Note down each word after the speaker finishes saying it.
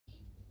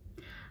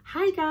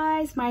Hi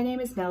guys, my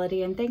name is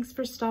Melody and thanks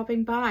for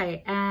stopping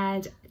by.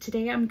 And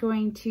today I'm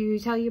going to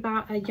tell you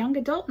about a young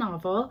adult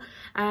novel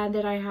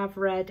that I have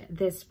read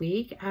this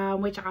week,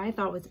 which I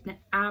thought was an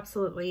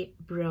absolutely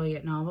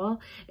brilliant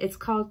novel. It's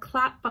called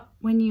Clap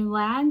When You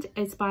Land.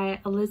 It's by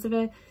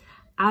Elizabeth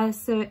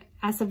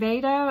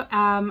Acevedo.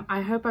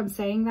 I hope I'm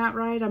saying that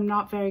right. I'm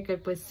not very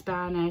good with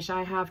Spanish.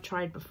 I have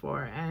tried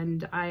before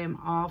and I am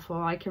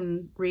awful. I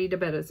can read a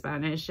bit of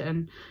Spanish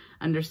and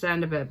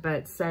understand a bit,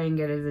 but saying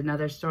it is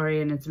another story,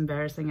 and it's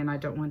embarrassing, and I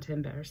don't want to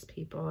embarrass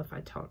people if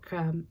I talk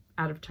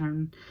out of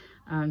turn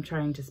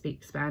trying to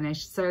speak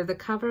Spanish. So the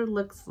cover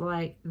looks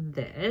like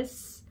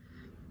this.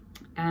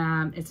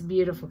 It's a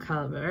beautiful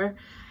cover,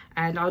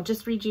 and I'll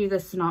just read you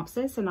the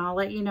synopsis and I'll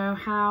let you know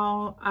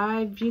how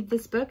I viewed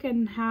this book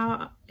and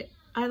how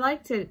I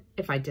liked it,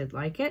 if I did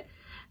like it.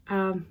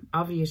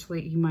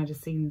 Obviously you might have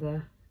seen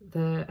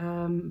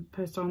the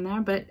post on there,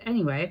 but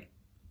anyway.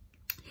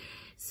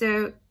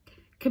 So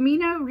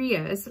Camino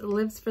Rios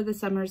lives for the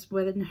summers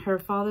when her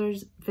father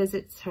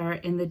visits her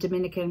in the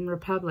Dominican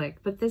Republic,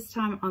 but this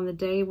time on the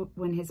day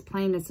when his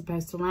plane is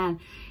supposed to land,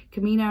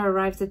 Camino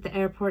arrives at the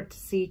airport to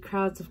see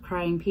crowds of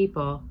crying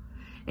people.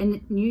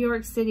 In New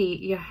York City,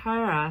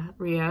 Yahara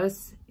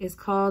Rios is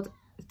called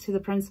to the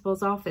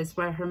principal's office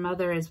where her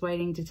mother is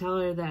waiting to tell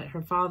her that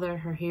her father,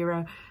 her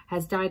hero,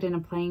 has died in a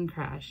plane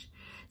crash.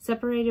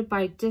 Separated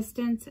by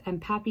distance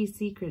and Pappy's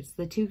secrets,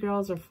 the two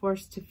girls are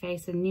forced to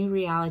face a new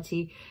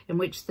reality in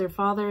which their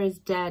father is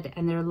dead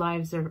and their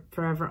lives are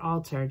forever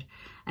altered.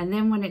 And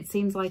then when it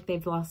seems like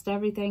they've lost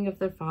everything of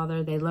their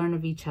father, they learn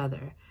of each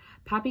other.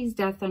 Pappy's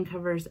death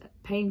uncovers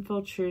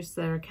painful truths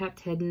that are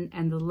kept hidden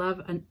and the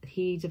love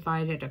he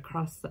divided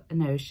across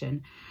an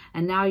ocean.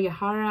 And now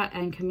Yahara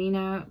and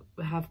Camino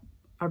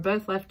are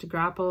both left to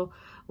grapple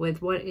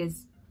with what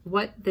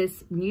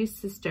this new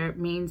sister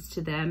means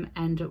to them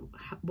and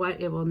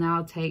what it will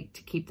now take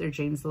to keep their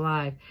dreams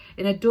alive.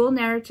 In a dual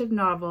narrative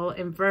novel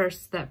in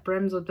verse that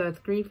brims with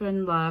both grief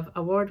and love,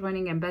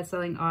 award-winning and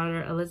best-selling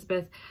author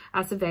Elizabeth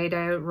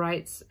Acevedo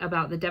writes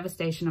about the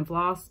devastation of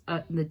loss,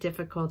 the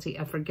difficulty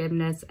of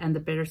forgiveness, and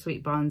the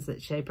bittersweet bonds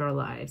that shape our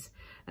lives.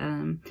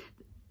 And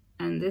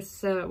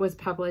this was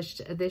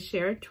published this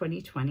year,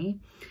 2020.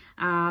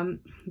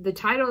 The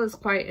title is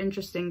quite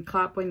interesting,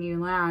 Clap When You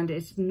Land.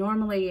 It's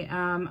normally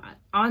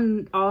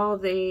on all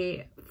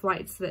the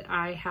flights that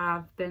I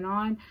have been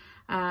on,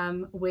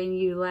 when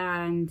you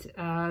land,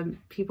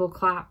 people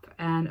clap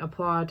and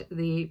applaud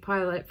the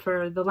pilot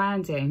for the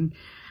landing.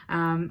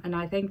 And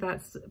I think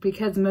that's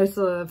because most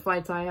of the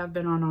flights I have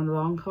been on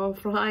long-haul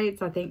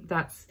flights, I think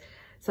that's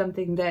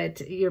something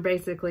that you're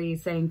basically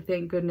saying,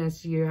 thank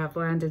goodness you have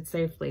landed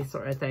safely,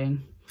 sort of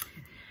thing.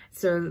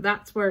 So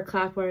that's where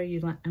Clap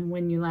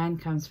When You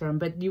Land comes from,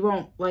 but you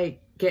won't like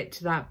get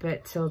to that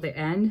bit till the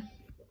end.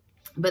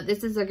 But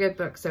this is a good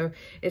book. So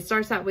it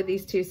starts out with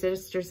these two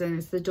sisters and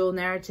it's the dual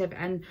narrative.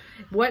 And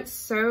what's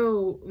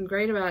so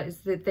great about it is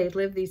that they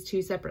live these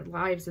two separate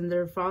lives and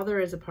their father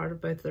is a part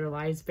of both their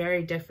lives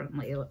very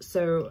differently.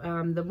 So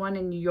the one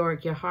in New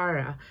York,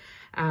 Yahara,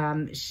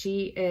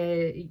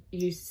 she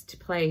used to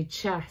play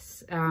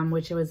chess,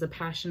 which was a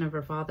passion of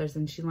her father's,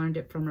 and she learned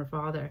it from her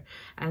father.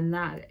 And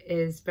that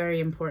is very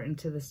important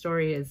to the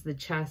story, is the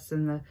chess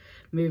and the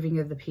moving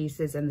of the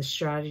pieces and the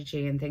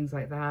strategy and things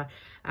like that.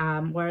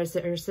 Whereas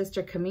her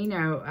sister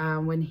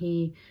Camino, when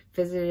he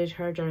visited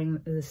her during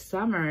the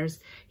summers,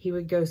 he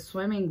would go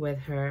swimming with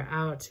her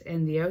out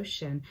in the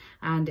ocean.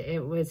 And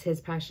it was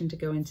his passion to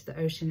go into the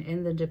ocean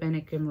in the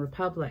Dominican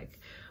Republic.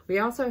 We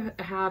also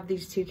have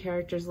these two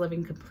characters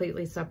living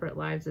completely separate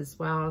lives as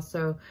well.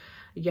 So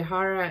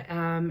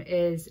Yahara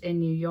is in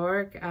New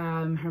York.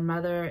 Her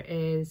mother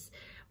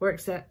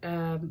works at,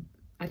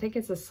 I think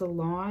it's a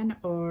salon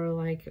or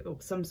like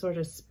some sort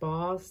of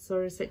spa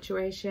sort of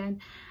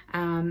situation.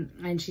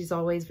 And she's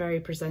always very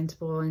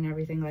presentable and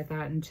everything like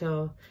that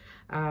until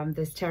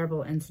this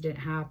terrible incident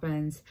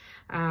happens.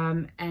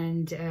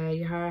 And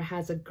Yahara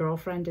has a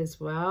girlfriend as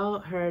well.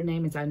 Her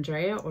name is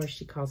Andrea, or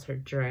she calls her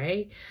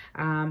Dre.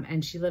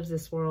 And she lives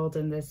this world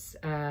in this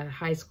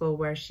high school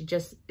where she's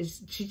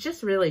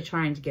just really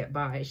trying to get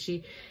by.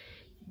 She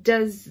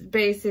does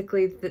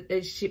basically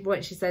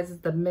what she says is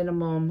the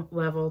minimum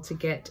level to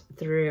get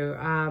through.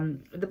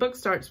 The book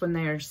starts when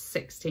they are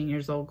 16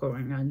 years old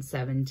going on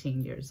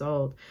 17 years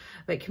old,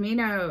 but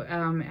Camino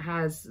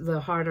has the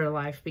harder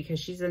life because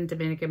she's in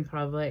Dominican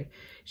Republic.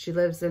 She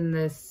lives in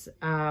this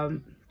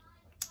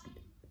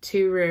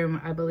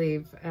 2-room, I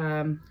believe,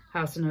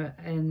 house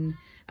in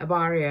a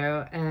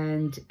barrio,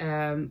 and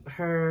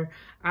her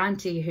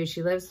auntie, who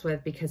she lives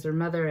with because her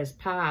mother has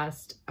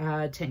passed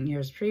 10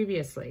 years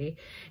previously,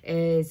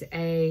 is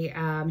a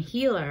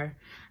healer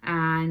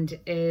and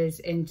is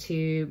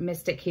into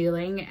mystic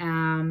healing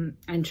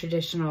and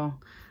traditional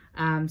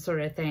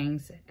sort of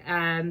things.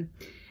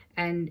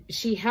 And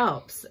she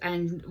helps,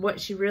 and what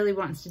she really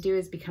wants to do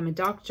is become a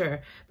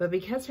doctor. But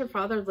because her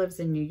father lives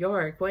in New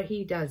York, what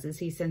he does is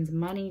he sends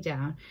money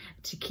down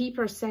to keep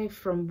her safe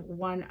from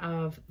one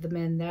of the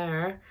men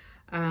there,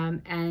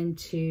 and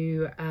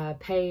to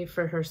pay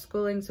for her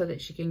schooling so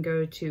that she can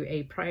go to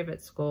a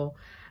private school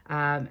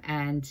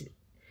and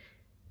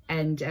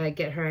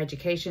get her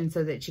education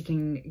so that she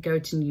can go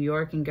to New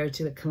York and go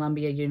to the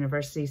Columbia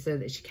University so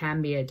that she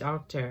can be a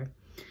doctor.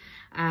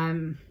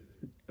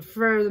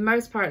 For the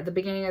most part, the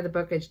beginning of the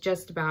book is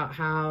just about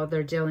how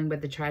they're dealing with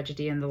the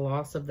tragedy and the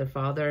loss of their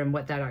father and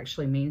what that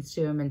actually means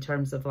to them in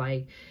terms of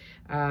like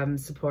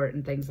support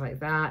and things like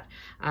that.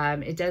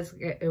 It does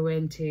go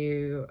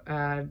into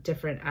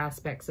different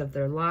aspects of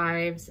their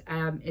lives.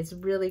 It's a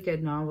really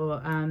good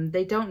novel.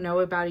 They don't know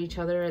about each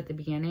other at the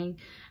beginning,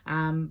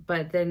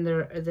 but then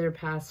their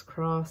paths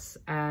cross,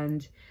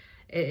 and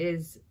it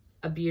is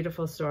a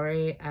beautiful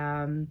story.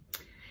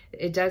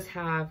 It does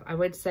have, I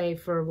would say,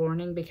 for a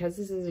warning, because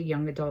this is a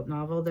young adult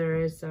novel, there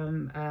is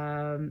some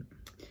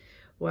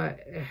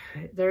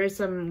there is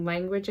some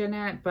language in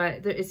it,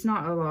 but it's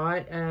not a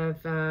lot of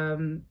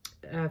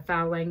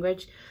foul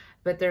language,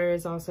 but there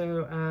is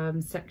also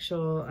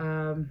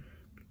sexual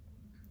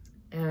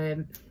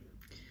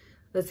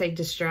let's say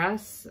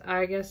distress,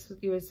 I guess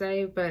you would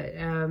say, but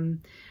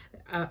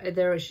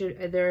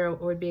there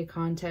would be a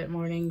content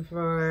warning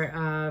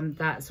for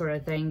that sort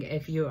of thing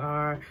if you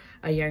are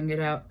a young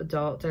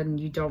adult and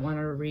you don't want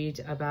to read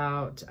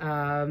about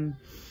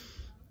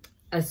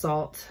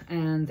assault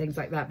and things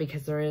like that,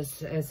 because there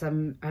is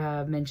some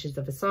mentions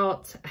of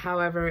assault.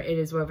 However, it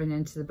is woven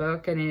into the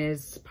book and it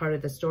is part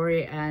of the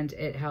story, and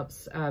it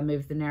helps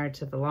move the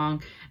narrative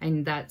along,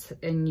 and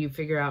you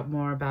figure out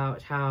more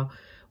about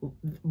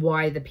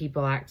why the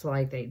people act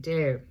like they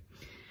do.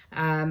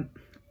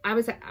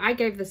 I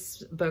gave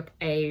this book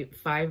a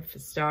 5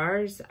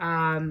 stars.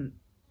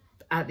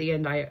 At the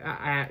end, I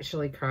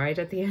actually cried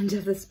at the end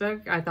of this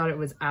book. I thought it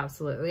was I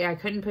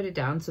couldn't put it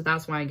down, so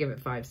that's why I give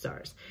it 5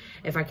 stars.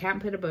 If I can't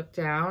put a book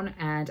down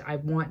and I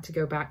want to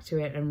go back to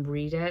it and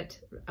read it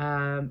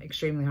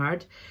extremely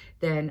hard,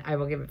 then I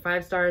will give it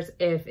 5 stars.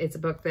 If it's a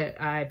book that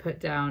I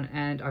put down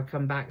and I'll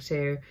come back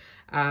to,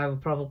 I will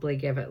probably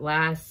give it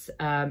less.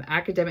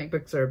 Academic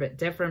books are a bit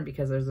different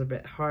because those are a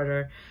bit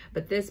harder,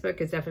 but this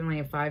book is definitely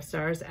a 5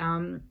 stars.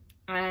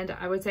 And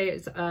I would say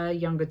it's a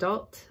young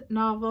adult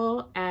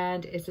novel,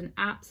 and it's an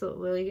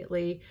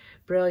absolutely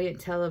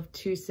brilliant tale of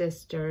 2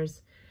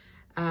 sisters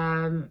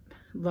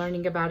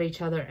learning about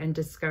each other and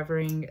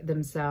discovering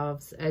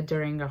themselves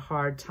during a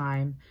hard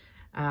time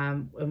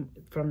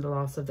from the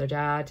loss of their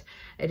dad.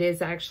 It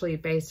is actually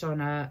based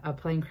on a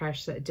plane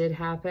crash that did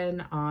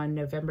happen on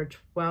November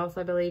 12th,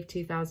 I believe,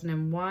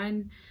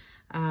 2001.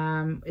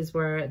 Is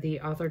where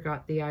the author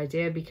got the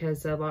idea,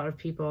 because a lot of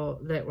people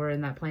that were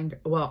in that plane,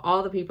 well,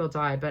 all the people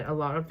died, but a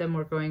lot of them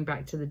were going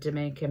back to the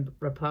Dominican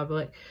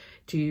Republic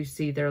to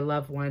see their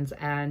loved ones,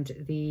 and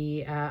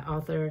the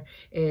author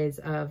is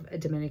of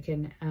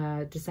Dominican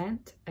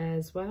descent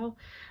as well,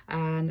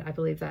 and I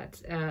believe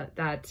that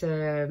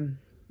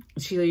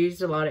she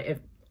used a lot of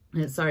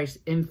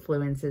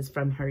influences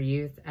from her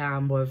youth,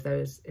 wove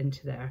those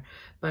into there,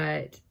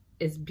 but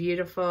it's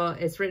beautiful.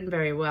 It's written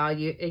very well.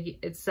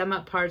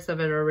 Some parts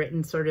of it are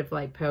written sort of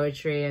like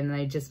poetry, and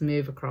they just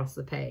move across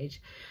the page.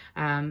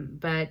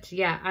 But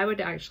yeah, I would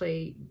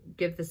actually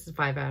give this a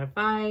 5 out of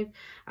 5.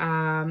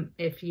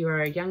 If you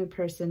are a young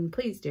person,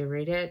 please do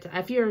read it.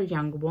 If you're a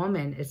young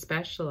woman,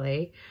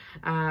 especially,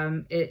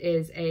 it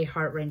is a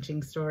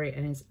heart-wrenching story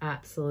and is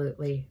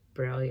absolutely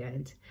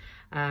brilliant.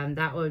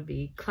 That would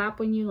be Clap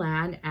When You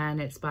Land, and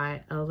it's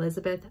by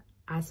Elizabeth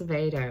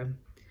Acevedo.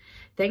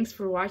 Thanks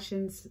for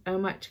watching so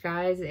much,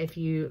 guys. If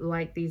you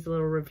like these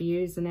little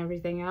reviews and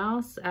everything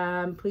else,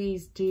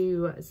 please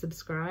do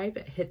subscribe,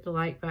 hit the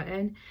like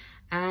button,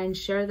 and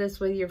share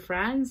this with your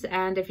friends.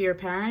 And if you're a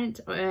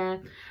parent,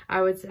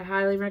 I would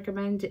highly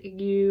recommend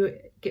you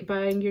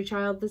buying your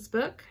child this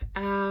book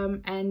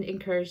and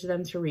encourage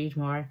them to read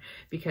more,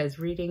 because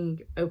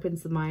reading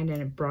opens the mind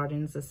and it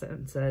broadens the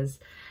senses.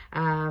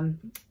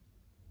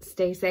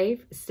 Stay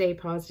safe, stay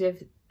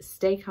positive,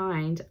 stay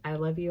kind. I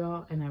love you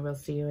all, and I will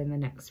see you in the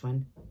next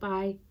one.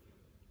 Bye.